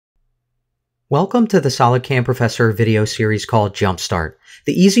Welcome to the SolidCAM Professor video series called Jumpstart,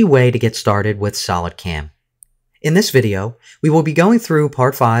 the easy way to get started with SolidCAM. In this video, we will be going through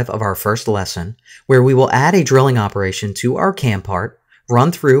part 5 of our first lesson, where we will add a drilling operation to our CAM part,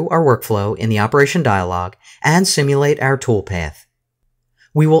 run through our workflow in the operation dialog, and simulate our toolpath.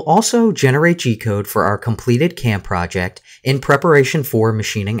 We will also generate Gcode for our completed CAM project in preparation for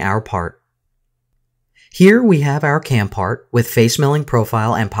machining our part. Here we have our CAM part with face milling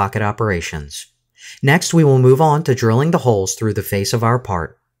profile and pocket operations. Next, we will move on to drilling the holes through the face of our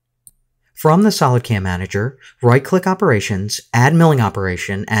part. From the SolidCAM Manager, right-click Operations, Add Milling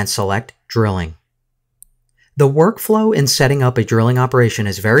Operation, and select Drilling. The workflow in setting up a drilling operation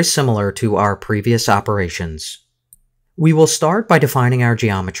is very similar to our previous operations. We will start by defining our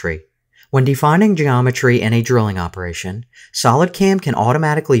geometry. When defining geometry in a drilling operation, SolidCAM can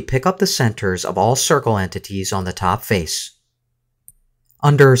automatically pick up the centers of all circle entities on the top face.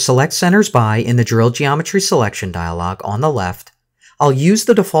 Under Select Centers By in the Drill Geometry Selection dialog on the left, I'll use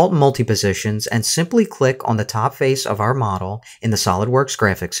the default multi-positions and simply click on the top face of our model in the SolidWorks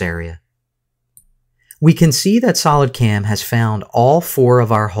graphics area. We can see that SolidCAM has found all 4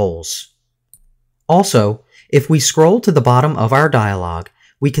 of our holes. Also, if we scroll to the bottom of our dialog,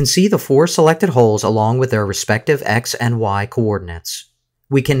 we can see the 4 selected holes along with their respective X and Y coordinates.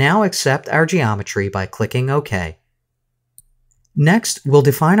 We can now accept our geometry by clicking OK. Next, we'll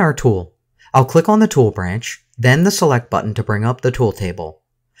define our tool. I'll click on the Tool branch, then the Select button to bring up the tool table.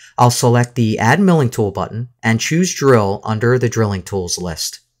 I'll select the Add Milling Tool button and choose Drill under the Drilling Tools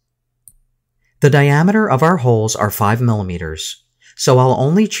list. The diameter of our holes are 5 mm, so I'll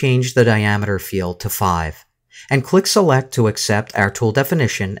only change the diameter field to 5. And click Select to accept our tool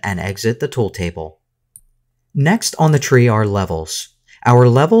definition and exit the tool table. Next on the tree are levels. Our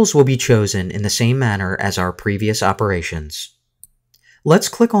levels will be chosen in the same manner as our previous operations. Let's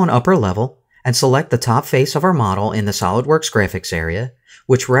click on Upper Level and select the top face of our model in the SolidWorks graphics area,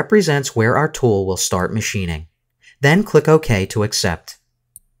 which represents where our tool will start machining. Then click OK to accept.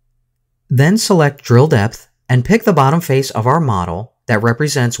 Then select Drill Depth and pick the bottom face of our model that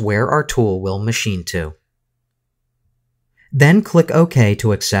represents where our tool will machine to. Then click OK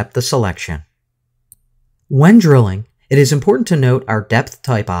to accept the selection. When drilling, it is important to note our depth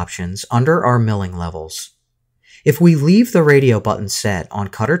type options under our milling levels. If we leave the radio button set on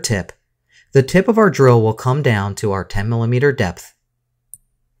cutter tip, the tip of our drill will come down to our 10 mm depth.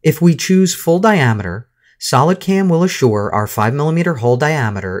 If we choose full diameter, SolidCAM will assure our 5 mm hole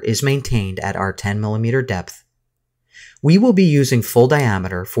diameter is maintained at our 10 mm depth. We will be using full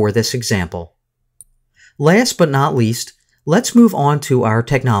diameter for this example. Last but not least, let's move on to our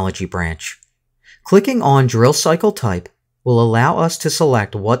Technology branch. Clicking on Drill Cycle Type will allow us to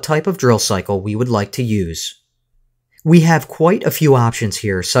select what type of drill cycle we would like to use. We have quite a few options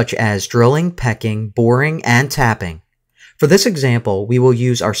here, such as drilling, pecking, boring, and tapping. For this example, we will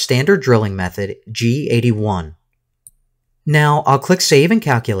use our standard drilling method, G81. Now, I'll click Save and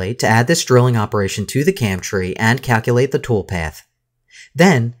Calculate to add this drilling operation to the CAM tree and calculate the toolpath.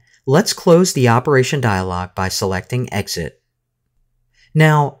 Then, let's close the operation dialog by selecting Exit.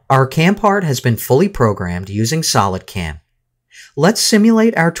 Now, our CAM part has been fully programmed using SolidCAM. Let's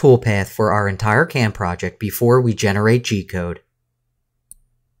simulate our toolpath for our entire CAM project before we generate Gcode.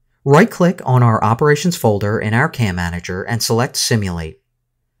 Right-click on our Operations folder in our CAM Manager and select Simulate.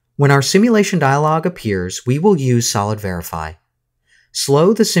 When our simulation dialog appears, we will use Solid Verify.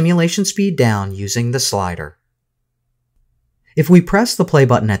 Slow the simulation speed down using the slider. If we press the play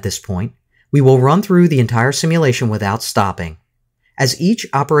button at this point, we will run through the entire simulation without stopping. As each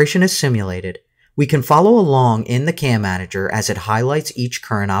operation is simulated, we can follow along in the CAM Manager as it highlights each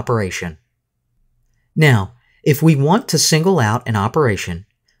current operation. Now, if we want to single out an operation,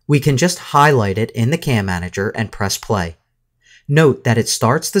 we can just highlight it in the CAM Manager and press play. Note that it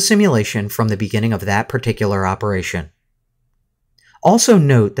starts the simulation from the beginning of that particular operation. Also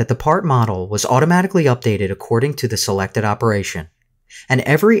note that the part model was automatically updated according to the selected operation, and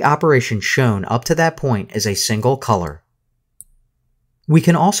every operation shown up to that point is a single color. We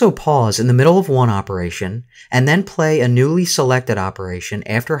can also pause in the middle of one operation and then play a newly selected operation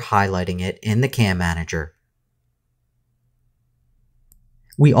after highlighting it in the CAM Manager.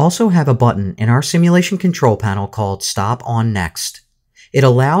 We also have a button in our simulation control panel called Stop on Next. It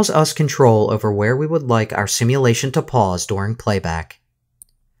allows us control over where we would like our simulation to pause during playback.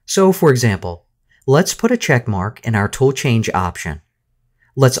 So, for example, let's put a check mark in our Tool Change option.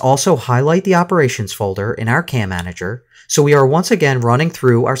 Let's also highlight the Operations folder in our CAM Manager so we are once again running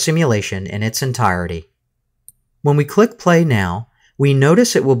through our simulation in its entirety. When we click Play now, we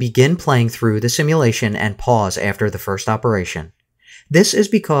notice it will begin playing through the simulation and pause after the first operation. This is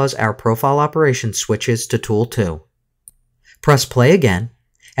because our profile operation switches to Tool 2. Press play again,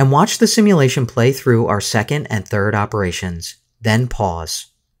 and watch the simulation play through our second and third operations, then pause.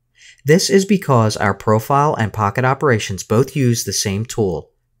 This is because our profile and pocket operations both use the same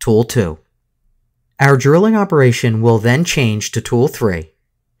tool, Tool 2. Our drilling operation will then change to Tool 3.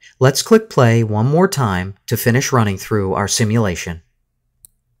 Let's click play one more time to finish running through our simulation.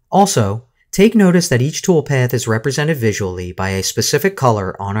 Also, take notice that each toolpath is represented visually by a specific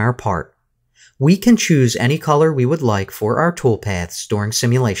color on our part. We can choose any color we would like for our toolpaths during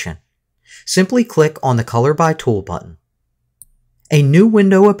simulation. Simply click on the Color by Tool button. A new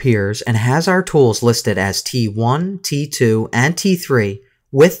window appears and has our tools listed as T1, T2, and T3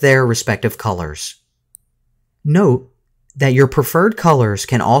 with their respective colors. Note that your preferred colors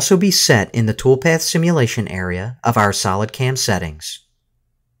can also be set in the toolpath simulation area of our SolidCAM settings.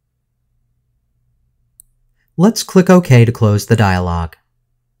 Let's click OK to close the dialog.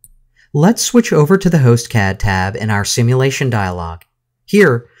 Let's switch over to the HostCAD tab in our simulation dialog.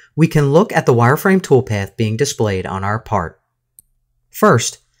 Here, we can look at the wireframe toolpath being displayed on our part.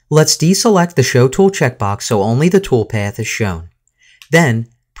 First, let's deselect the Show Tool checkbox so only the toolpath is shown. Then,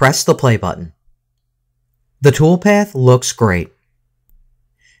 press the play button. The toolpath looks great.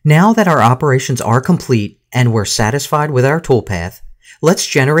 Now that our operations are complete and we're satisfied with our toolpath, let's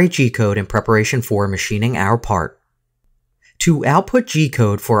generate Gcode in preparation for machining our part. To output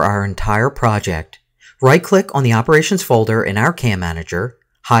Gcode for our entire project, right-click on the Operations folder in our CAM Manager,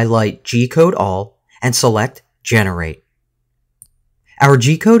 highlight Gcode All, and select Generate. Our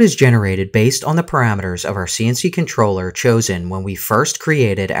Gcode is generated based on the parameters of our CNC controller chosen when we first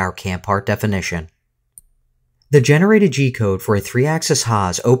created our CAM part definition. The generated Gcode for a 3-axis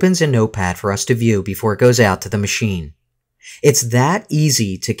Haas opens in Notepad for us to view before it goes out to the machine. It's that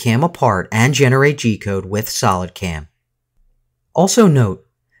easy to cam apart and generate Gcode with SolidCAM. Also note,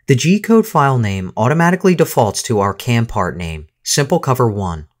 the Gcode file name automatically defaults to our CAM part name,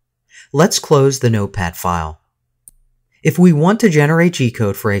 SimpleCover1. Let's close the Notepad file. If we want to generate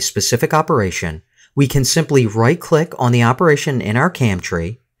Gcode for a specific operation, we can simply right-click on the operation in our CAM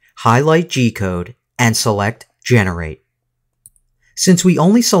tree, highlight Gcode, and select Generate. Since we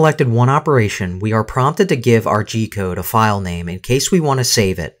only selected one operation, we are prompted to give our Gcode a file name in case we want to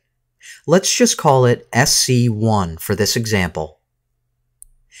save it. Let's just call it SC1 for this example.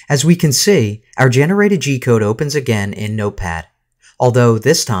 As we can see, our generated Gcode opens again in Notepad, although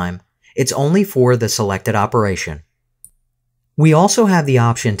this time, it's only for the selected operation. We also have the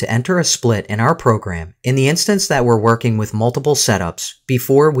option to enter a split in our program in the instance that we're working with multiple setups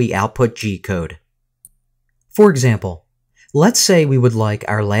before we output Gcode. For example, let's say we would like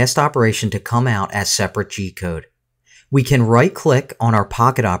our last operation to come out as separate Gcode. We can right-click on our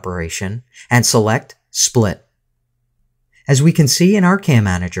pocket operation and select Split. As we can see in our CAM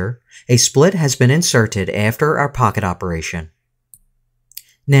Manager, a split has been inserted after our pocket operation.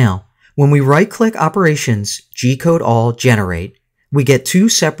 Now, when we right-click Operations, Gcode All, Generate, we get two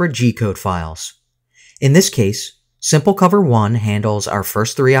separate Gcode files. In this case, SimpleCover1 handles our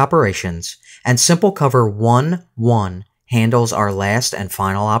first 3 operations, and SimpleCover11 handles our last and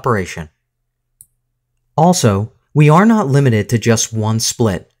final operation. Also, we are not limited to just one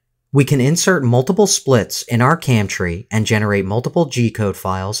split. We can insert multiple splits in our CAM tree and generate multiple Gcode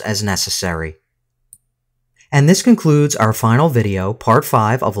files as necessary. And this concludes our final video, Part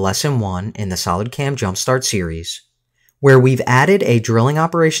 5 of Lesson 1 in the SolidCAM Jumpstart series, where we've added a drilling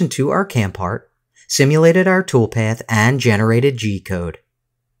operation to our CAM part, simulated our toolpath, and generated Gcode.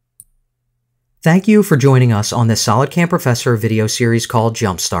 Thank you for joining us on this SolidCAM Professor video series called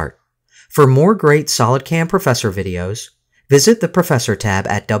Jumpstart. For more great SolidCAM Professor videos, visit the Professor tab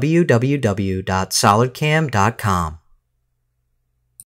at www.solidcam.com.